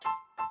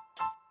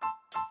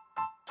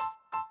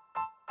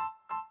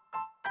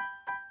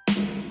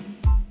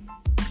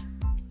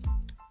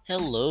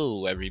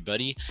Hello,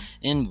 everybody,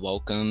 and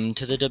welcome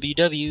to the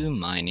WW.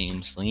 My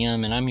name's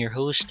Liam, and I'm your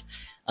host.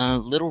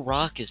 Little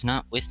Rock is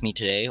not with me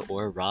today,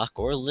 or Rock,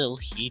 or Lil.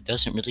 He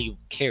doesn't really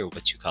care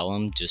what you call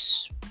him,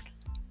 just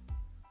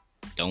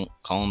don't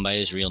call him by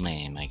his real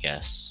name, I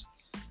guess.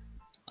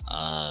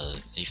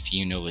 If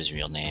you know his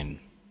real name,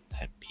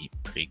 that'd be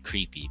pretty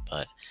creepy,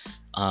 but,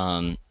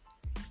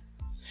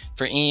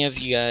 for any of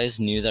you guys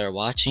new that are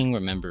watching,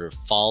 remember to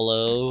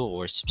follow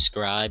or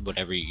subscribe,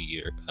 whatever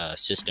your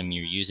system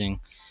you're using.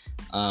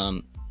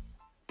 I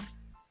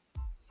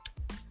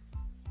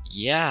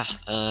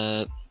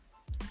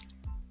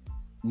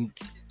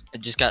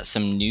just got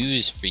some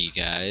news for you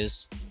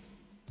guys.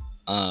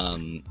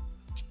 A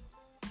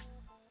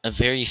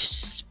very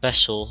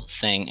special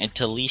thing, at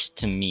least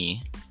to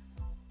me.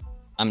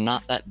 I'm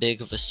not that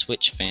big of a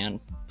Switch fan,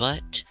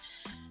 but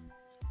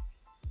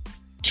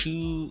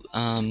two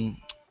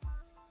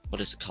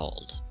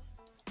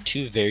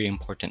very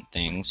important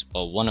things.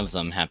 Well, one of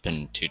them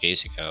happened 2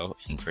 days ago,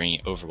 and for any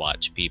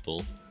Overwatch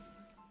people,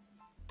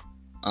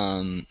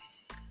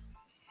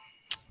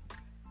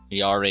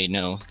 we already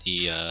know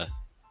the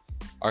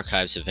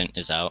Archives event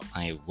is out.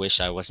 I wish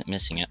I wasn't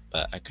missing it,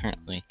 but I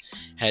currently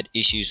had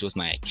issues with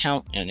my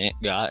account and it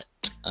got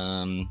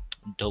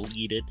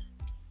deleted,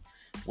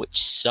 which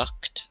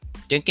sucked.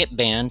 Didn't get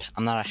banned.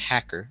 I'm not a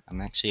hacker. I'm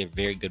actually a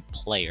very good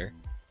player.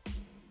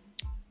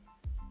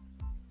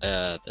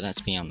 But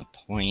that's beyond the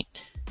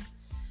point.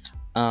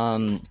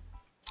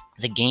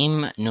 The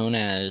game known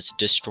as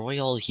Destroy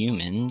All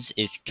Humans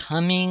is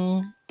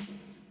coming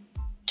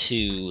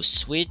to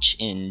Switch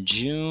in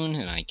June,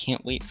 and I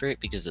can't wait for it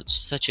because it's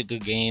such a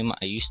good game.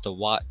 I used to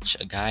watch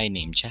a guy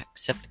named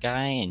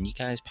Jacksepticeye, and you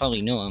guys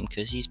probably know him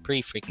because he's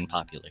pretty freaking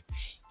popular.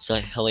 He's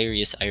a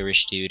hilarious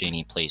Irish dude, and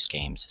he plays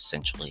games,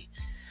 essentially.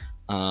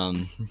 Or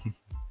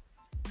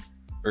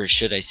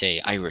should I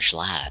say Irish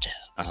lad.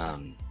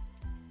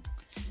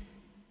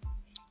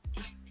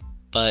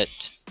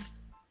 But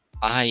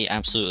I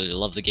absolutely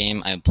love the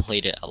game. I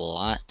played it a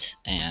lot,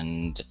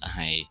 and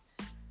I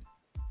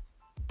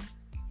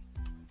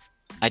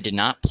did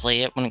not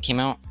play it when it came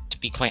out. To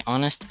be quite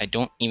honest, I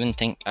don't even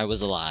think I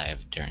was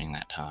alive during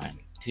that time.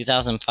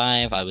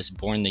 2005, I was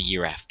born the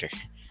year after.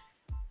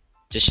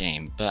 It's a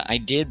shame, but I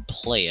did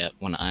play it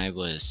when I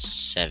was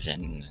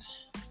 7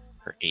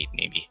 or 8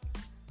 maybe.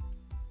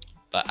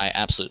 But I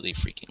absolutely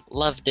freaking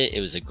loved it.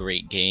 It was a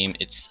great game.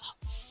 It's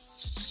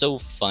so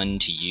fun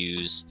to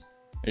use.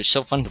 It's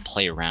so fun to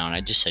play around. I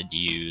just said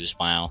use,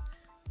 wow.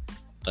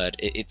 But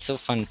it's so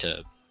fun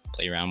to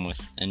play around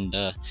with. And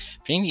for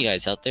any of you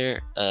guys out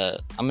there,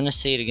 I'm gonna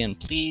say it again.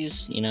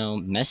 Please,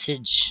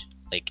 message,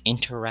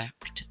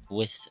 interact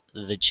with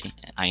the channel.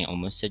 I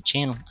almost said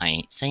channel. I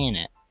ain't saying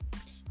it.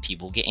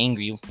 People get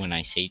angry when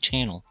I say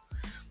channel.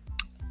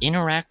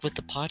 Interact with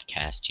the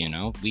podcast.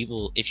 We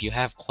will. If you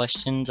have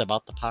questions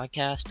about the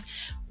podcast,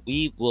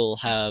 we will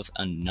have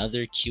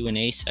another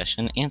Q&A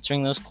session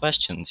answering those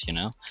questions.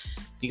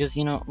 Because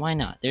why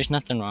not? There's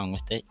nothing wrong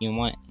with it.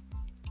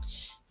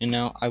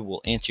 I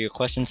will answer your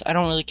questions. I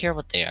don't really care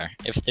what they are.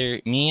 If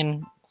they're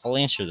mean, I'll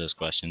answer those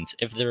questions.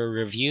 If they're a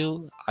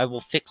review, I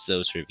will fix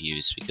those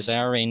reviews, because I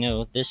already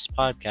know this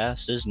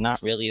podcast is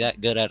not really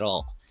that good at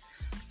all.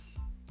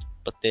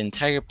 But the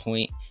entire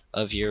point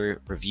of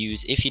your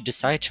reviews, if you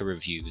decide to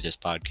review this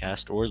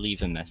podcast or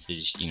leave a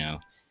message,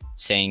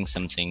 saying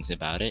some things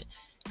about it,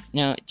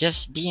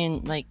 just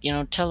being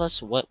tell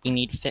us what we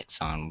need to fix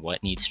on,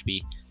 what needs to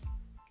be,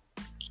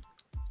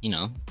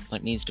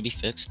 what needs to be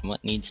fixed,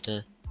 what needs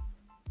to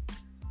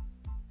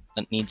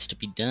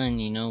be done,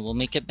 we'll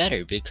make it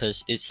better,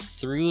 because it's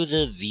through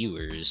the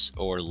viewers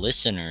or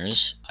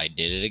listeners, I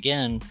did it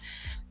again,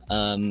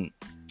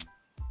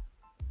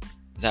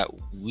 that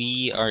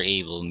we are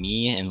able,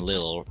 me and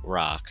Lil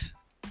Rock,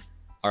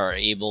 are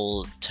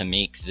able to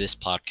make this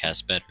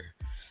podcast better.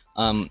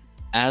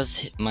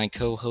 As my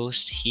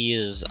co-host, he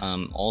is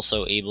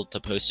also able to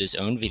post his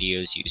own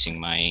videos using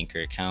my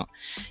Anchor account.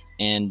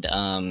 And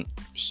I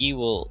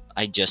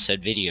just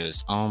said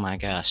videos. Oh my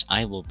gosh,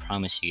 I will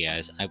promise you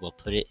guys, I will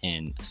put it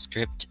in a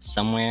script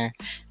somewhere.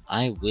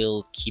 I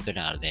will keep it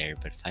out of there,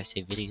 but if I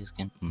say videos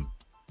again,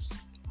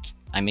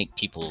 I make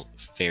people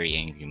very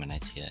angry when I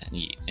say that.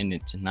 And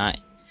it's not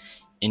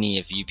any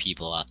of you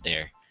people out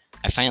there.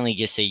 I finally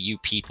get to say you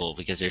people,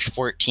 because there's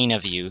 14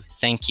 of you.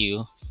 Thank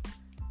you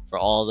for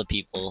all the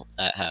people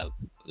that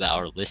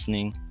are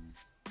listening.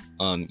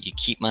 You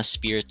keep my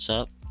spirits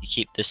up. You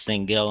keep this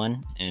thing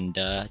going, and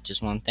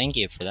just want to thank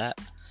you for that.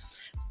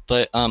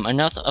 But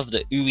enough of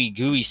the ooey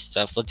gooey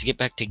stuff. Let's get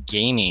back to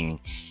gaming.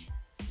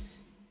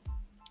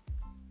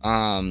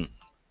 I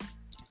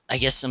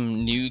guess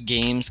some new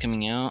games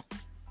coming out.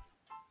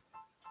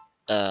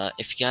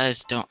 If you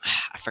guys don't,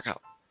 I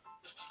forgot.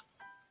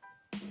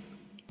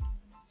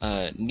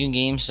 New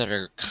games that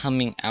are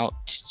coming out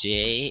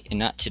today, and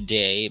not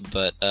today,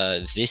 but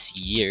this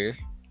year.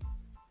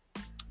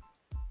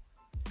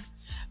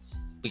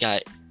 We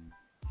got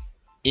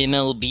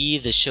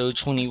MLB The Show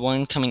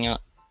 21 coming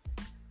out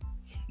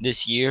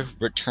this year.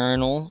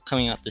 Returnal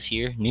coming out this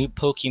year. New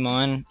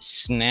Pokemon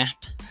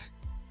Snap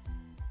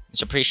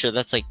So I'm pretty sure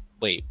that's like,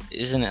 wait,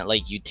 isn't it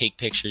like you take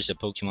pictures of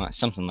Pokemon?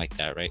 Something like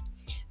that, right?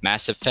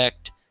 Mass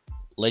Effect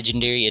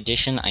Legendary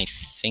Edition, I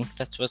think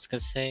that's what it's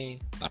gonna say.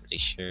 Not really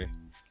sure.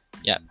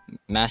 Yeah,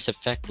 Mass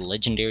Effect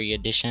Legendary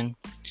Edition.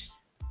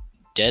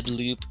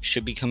 Deadloop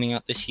should be coming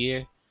out this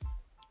year.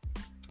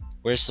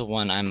 Where's the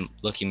one I'm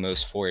looking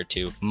most forward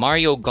to?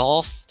 Mario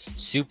Golf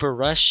Super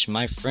Rush.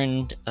 My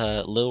friend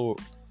Little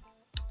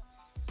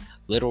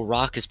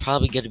Rock is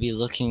probably going to be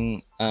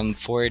looking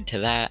forward to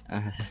that.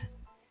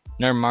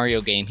 Another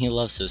Mario game. He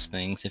loves those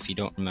things, if you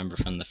don't remember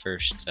from the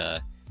first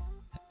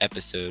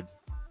episode.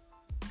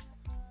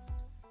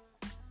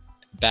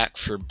 Back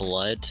 4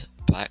 Blood,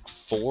 I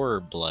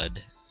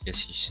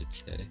guess you should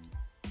say.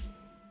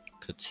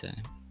 Could say.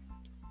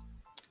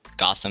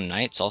 Gotham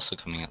Knights also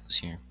coming out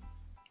this year.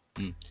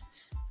 I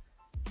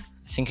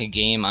think a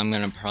game I'm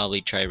going to probably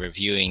try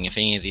reviewing if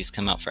any of these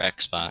come out for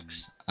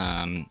Xbox.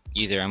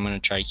 Either I'm going to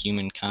try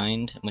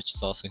Humankind, which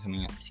is also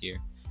coming out this year.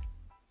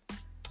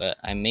 But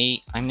I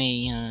may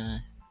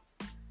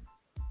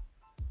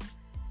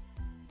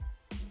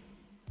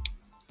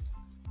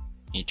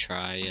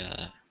try,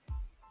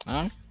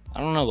 I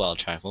don't know what I'll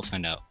try. We'll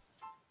find out.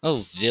 Oh,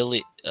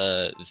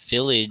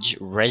 Village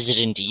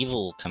Resident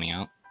Evil coming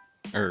out.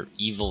 Or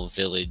Evil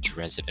Village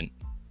Resident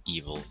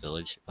Evil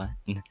Village. What?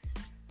 Weird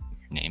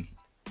name.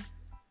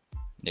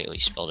 They at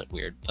least spelled it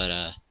weird,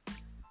 but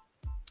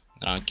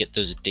I'll get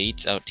those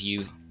dates out to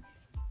you.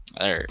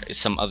 Or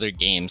some other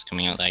games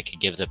coming out that I could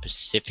give the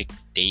specific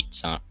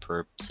dates on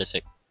per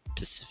Pacific,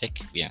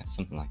 yeah,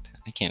 something like that.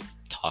 I can't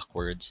talk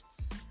words.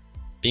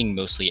 Being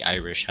mostly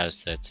Irish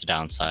has its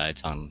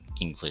downsides on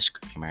English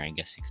grammar, I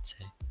guess you could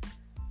say.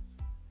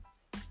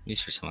 At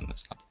least for someone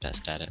that's not the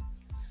best at it.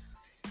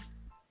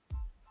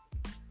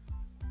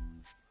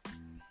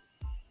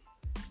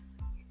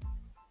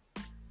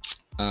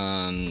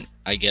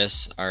 I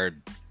guess our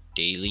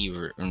daily,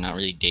 or not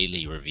really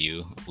daily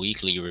review,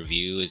 weekly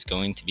review is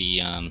going to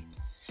be,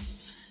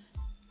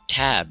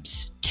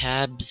 tabs,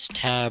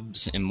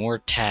 and more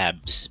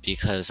tabs,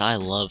 because I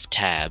love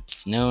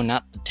tabs. No,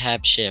 not the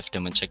tab shift,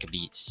 in which I could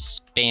be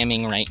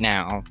spamming right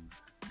now.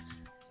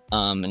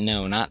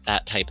 No, not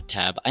that type of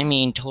tab. I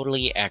mean,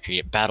 totally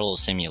accurate battle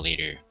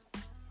simulator.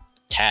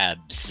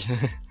 Tabs.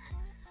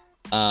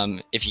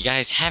 If you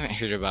guys haven't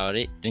heard about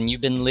it, then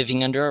you've been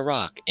living under a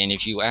rock. And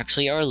if you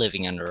actually are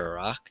living under a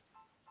rock,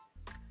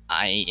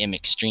 I am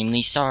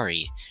extremely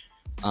sorry.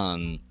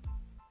 The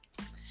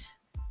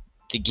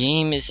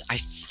game is, I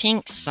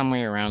think,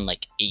 somewhere around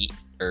like $8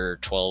 or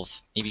 $12,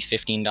 maybe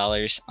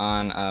 $15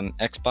 on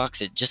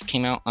Xbox. It just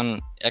came out on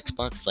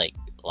Xbox like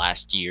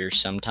last year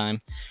sometime.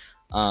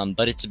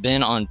 But it's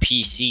been on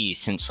PC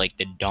since like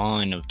the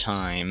dawn of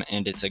time,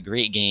 and it's a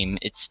great game.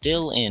 It's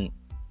still in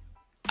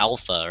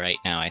alpha right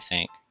now, I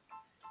think.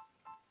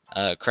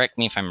 Correct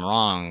me if I'm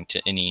wrong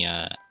to any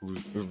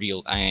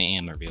real. I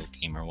am a real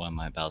gamer. What am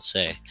I about to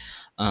say?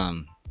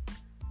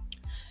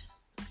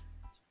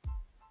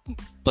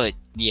 But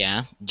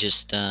yeah,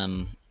 just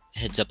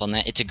heads up on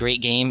that. It's a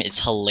great game.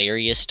 It's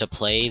hilarious to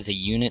play. The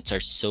units are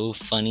so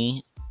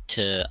funny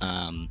to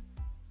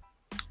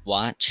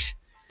watch.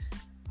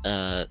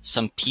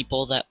 Some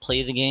people that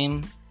play the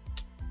game,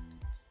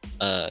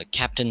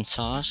 Captain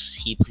Sauce,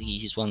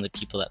 he's one of the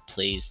people that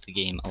plays the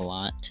game a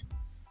lot.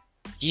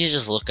 You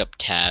just look up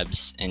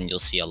tabs and you'll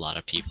see a lot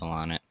of people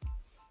on it.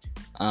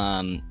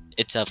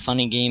 It's a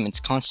funny game. It's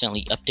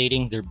constantly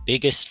updating. Their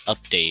biggest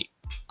update,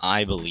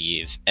 I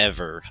believe,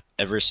 ever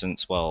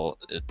since, well,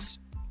 it's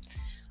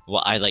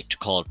what I like to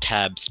call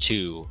Tabs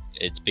 2,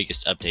 its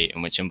biggest update,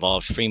 in which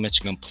involved pretty much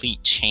a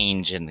complete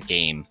change in the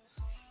game.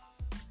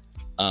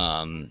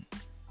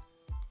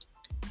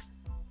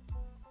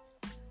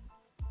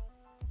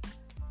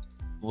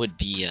 Would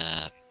be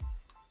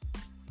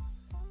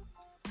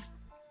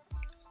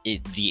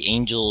the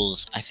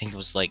Angels, I think it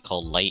was like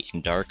called Light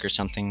and Dark or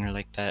something or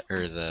like that,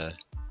 or the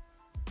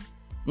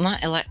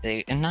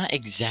I'm not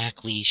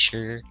exactly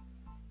sure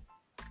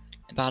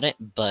about it,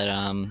 but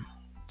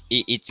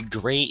it's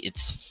great.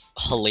 It's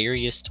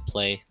hilarious to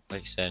play.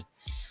 Like I said,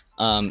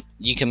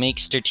 you can make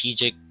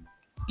strategic.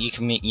 You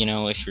can make,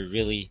 if you're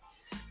really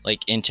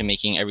like into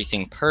making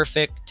everything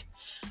perfect,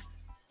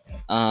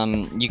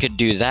 you could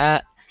do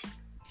that.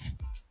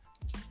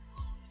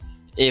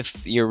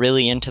 If you're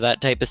really into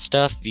that type of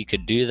stuff, you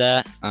could do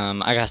that.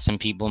 I got some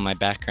people in my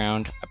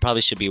background. I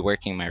probably should be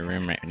working in my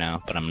room right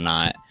now, but I'm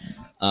not.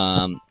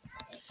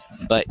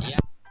 But yeah.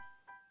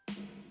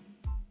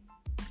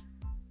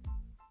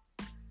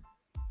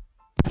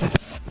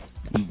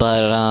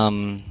 But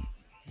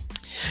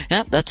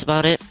yeah, that's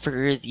about it for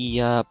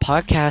the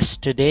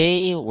podcast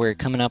today. We're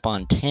coming up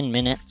on 10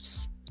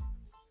 minutes.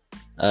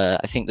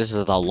 I think this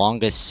is the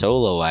longest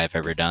solo I've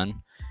ever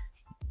done,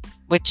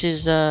 which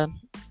is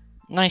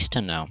nice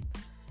to know.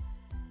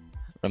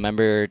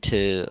 Remember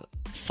to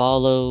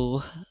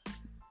follow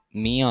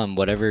me on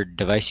whatever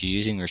device you're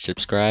using, or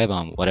subscribe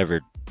on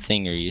whatever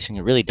thing you're using.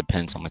 It really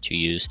depends on what you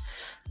use.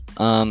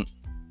 You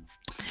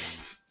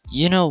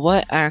know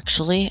what,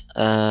 actually?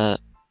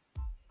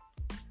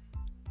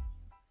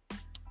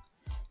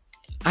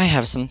 I I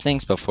have some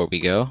things before we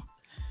go.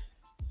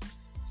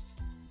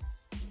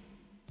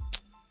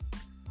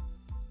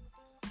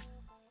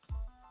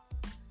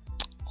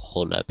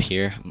 Hold up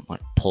here. I'm going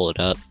to pull it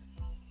up.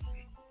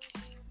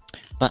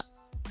 But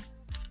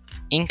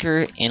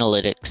Anchor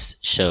Analytics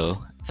show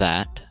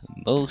that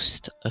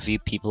most of you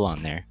people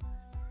on there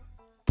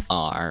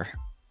are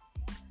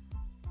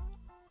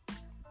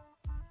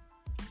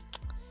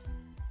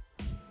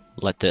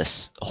let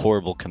this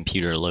horrible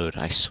computer load.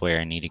 I swear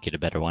I need to get a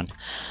better one.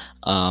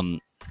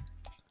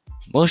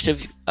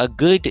 A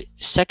good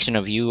section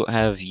of you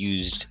have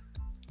used,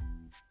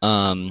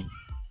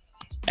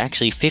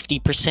 actually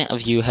 50%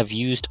 of you have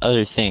used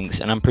other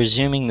things, and I'm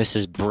presuming this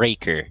is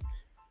Breaker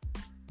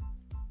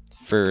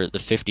for the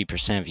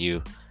 50% of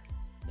you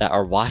that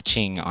are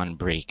watching on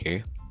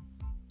Breaker.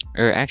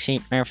 Or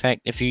actually, matter of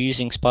fact, if you're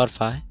using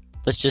Spotify,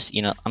 let's just,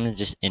 I'm going to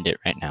just end it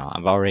right now.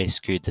 I've already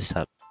screwed this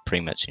up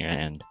pretty much near the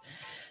end.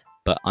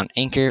 But on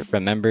Anchor,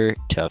 remember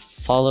to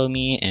follow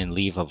me and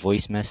leave a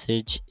voice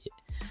message.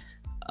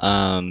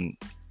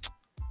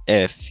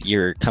 If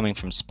you're coming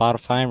from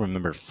Spotify,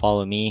 remember to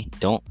follow me.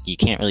 You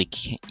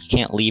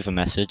can't leave a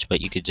message,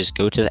 but you could just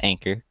go to the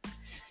Anchor.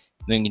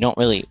 Then you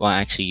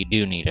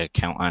do need an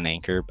account on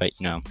Anchor, but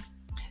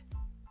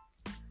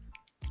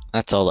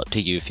that's all up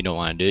to you if you don't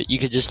want to do it. You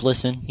could just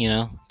listen,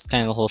 it's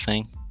kind of the whole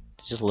thing.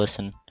 Just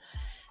listen.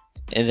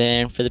 And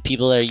then for the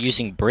people that are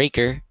using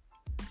Breaker,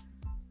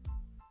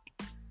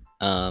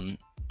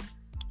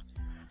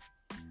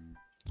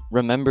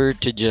 remember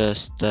to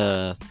just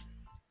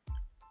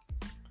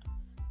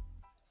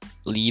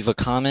leave a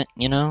comment,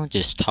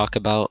 just talk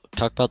about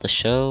the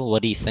show.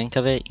 What do you think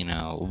of it?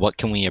 What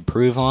can we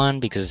improve on?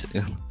 Because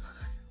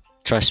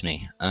trust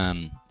me,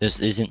 this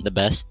isn't the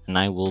best, and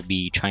I will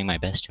be trying my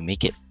best to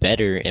make it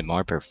better and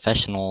more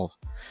professional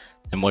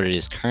than what it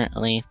is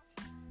currently.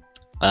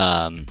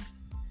 But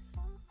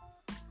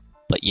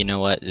you know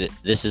what?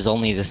 This is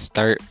only the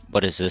start.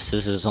 What is this?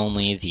 This is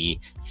only the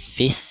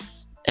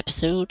 5th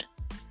episode?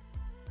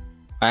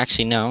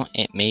 Actually, no.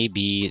 It may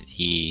be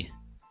the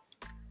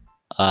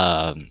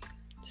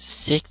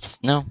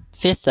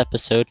 5th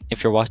episode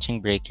if you're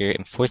watching Breaker,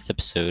 and 4th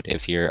episode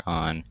if you're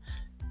on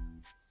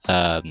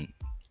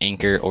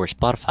Anchor or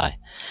Spotify.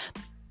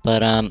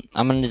 But I'm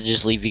gonna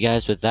just leave you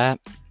guys with that.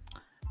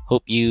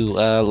 Hope you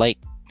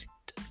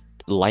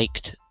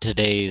liked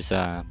today's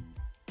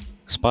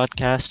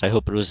Spodcast. I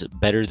hope it was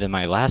better than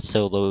my last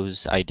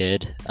solos I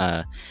did.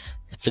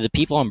 For the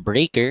people on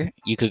Breaker,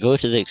 you could go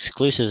to the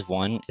exclusive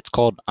one. It's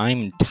called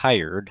I'm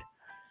Tired.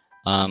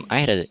 I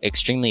had an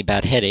extremely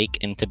bad headache,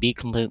 and to be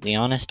completely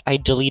honest, I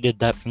deleted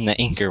that from the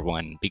Anchor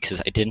one because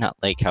I did not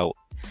like how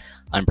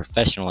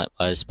unprofessional it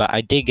was, but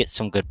I did get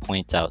some good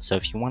points out. So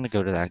if you want to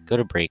go to that, go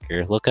to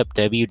Breaker, look up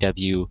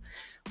WW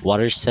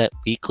Water Set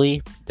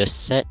Weekly. The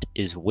set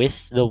is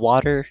with the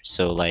water,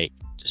 so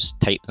just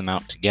type them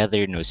out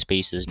together, no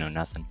spaces, no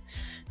nothing,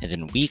 and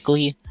then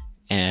weekly,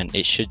 and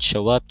it should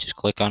show up. Just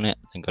click on it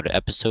and go to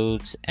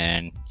episodes,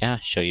 and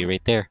show you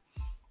right there.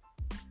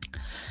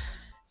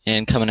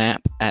 And coming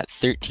up at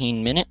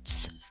 13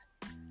 minutes,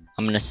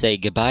 I'm gonna say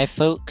goodbye,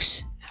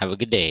 folks. Have a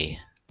good day.